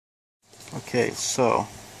Okay, so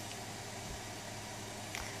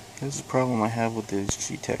here's the problem I have with these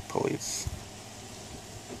GeeTech pulleys.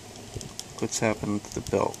 What's happened to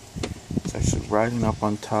the belt? It's actually riding up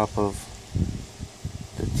on top of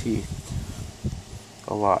the teeth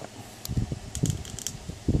a lot.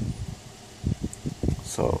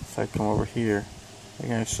 So if I come over here, I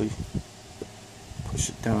can actually push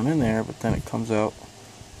it down in there, but then it comes out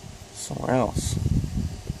somewhere else.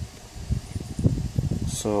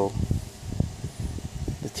 So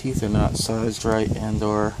the teeth are not sized right, and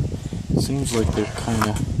or it seems like they're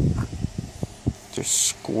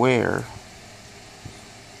square,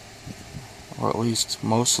 or at least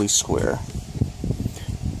mostly square.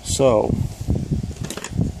 So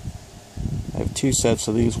I have two sets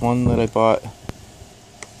of these. One that I bought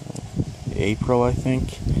April, I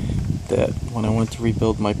think, that when I went to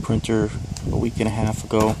rebuild my printer a week and a half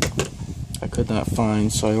ago, I could not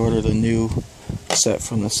find, so I ordered a new set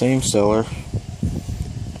from the same seller,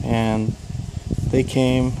 and they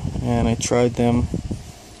came and I tried them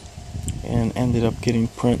and ended up getting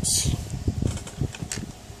prints,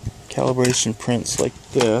 calibration prints like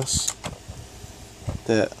this,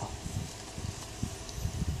 that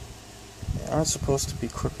aren't supposed to be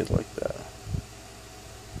crooked like that.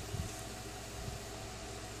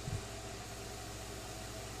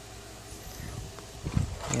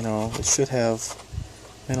 You know, it should have,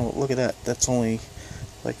 you know, look at that, that's only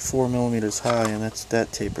like 4 millimeters high, and that's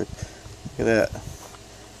that tapered. Look at that.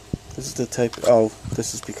 This is the type, oh,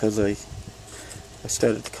 this is because I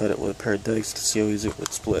started to cut it with a pair of dikes to see how easy it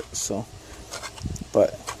would split, so,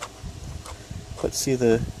 but see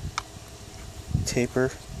the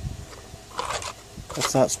taper?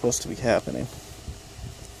 That's not supposed to be happening.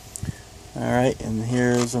 Alright, and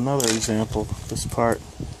here's another example. This part,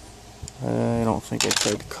 I don't think I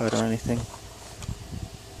tried to cut or anything.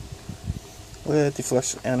 Look at that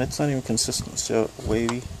deflection, and it's not even consistent, so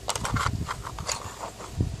wavy.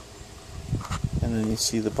 And then you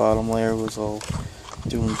see the bottom layer was all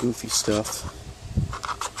doing goofy stuff.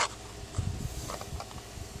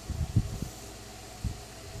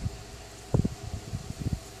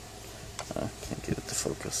 Can't get it to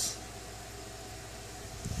focus.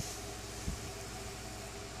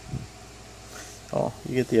 Oh,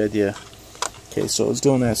 you get the idea. Okay, so it's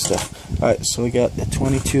doing that stuff. Alright, so we got the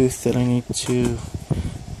 20 tooth that I need to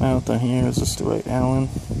mount on here. Is this the right Allen?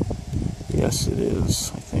 Yes, it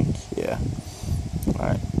is, I think. Yeah.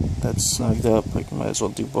 Alright, that's snugged up. I might as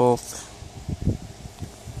well do both.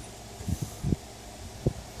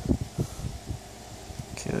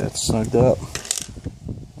 Okay, that's snugged up.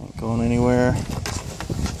 Not going anywhere.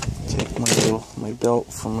 Take my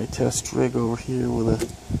belt from my test rig over here with a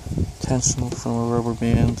tensional from a rubber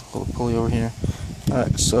band. Pull the pulley over here.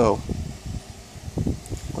 Alright, so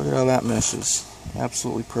look at how that meshes.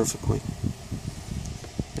 Absolutely perfectly.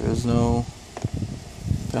 There's no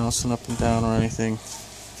bouncing up and down or anything.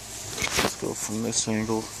 Let's go from this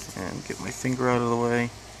angle and get my finger out of the way.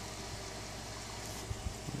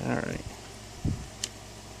 Alright.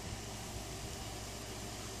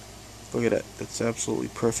 Look at that. It's absolutely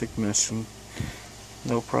perfect meshing.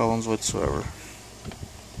 No problems whatsoever.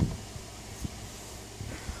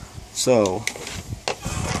 So,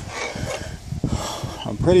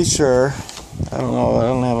 I'm pretty sure, I don't know, I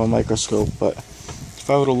don't have a microscope, but if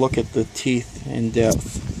I were to look at the teeth in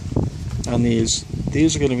depth on these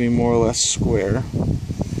are going to be more or less square.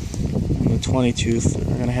 And the 20 tooth are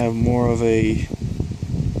going to have more of a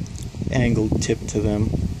angled tip to them,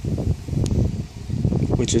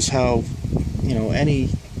 which is how, you know, any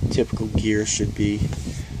typical gear should be.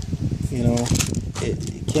 You know,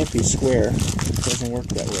 it can't be square. It doesn't work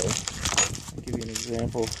that way. I'll give you an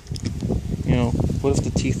example. You know, what if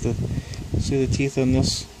the teeth, see the teeth on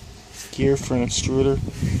this gear for an extruder?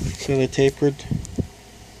 See how they're tapered?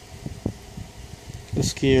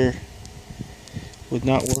 This gear would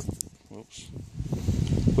not work. Oops,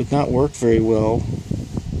 would not work very well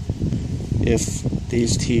if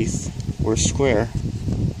these teeth were square.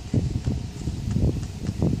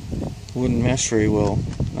 Wouldn't mesh very well.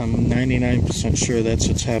 I'm 99% sure that's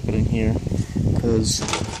what's happening here, because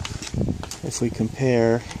if we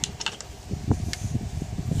compare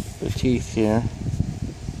the teeth here,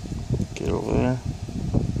 get over there,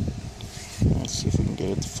 let's see if we can get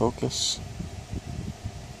it to focus.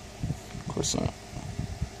 Of course not.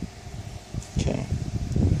 Okay,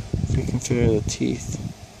 if we compare the teeth,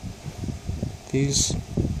 these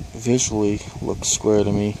visually look square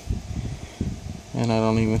to me, and I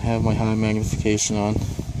don't even have my high magnification on.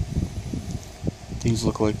 These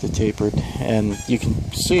look like they're tapered, and you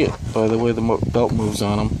can see it by the way the belt moves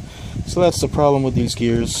on them. So that's the problem with these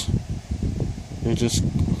gears. They're just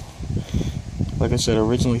like I said,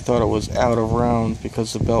 originally thought it was out of round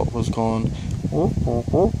because the belt was going,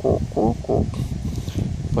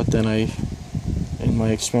 but then in my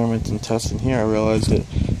experiment and testing here, I realized that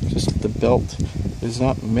just the belt is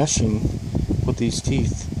not meshing with these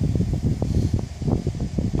teeth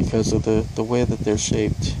because of the way that they're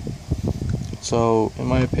shaped. So, in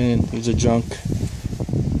my opinion, these are junk.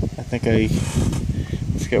 I think I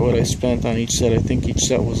forget what I spent on each set. I think each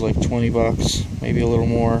set was like 20 bucks, maybe a little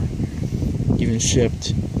more, even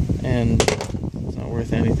shipped, and it's not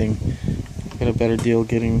worth anything. Got a better deal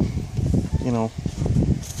getting, 5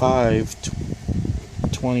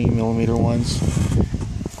 20mm ones.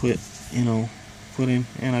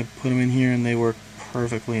 And I put them in here and they work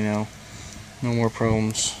perfectly now. No more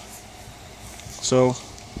problems. So,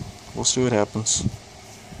 we'll see what happens.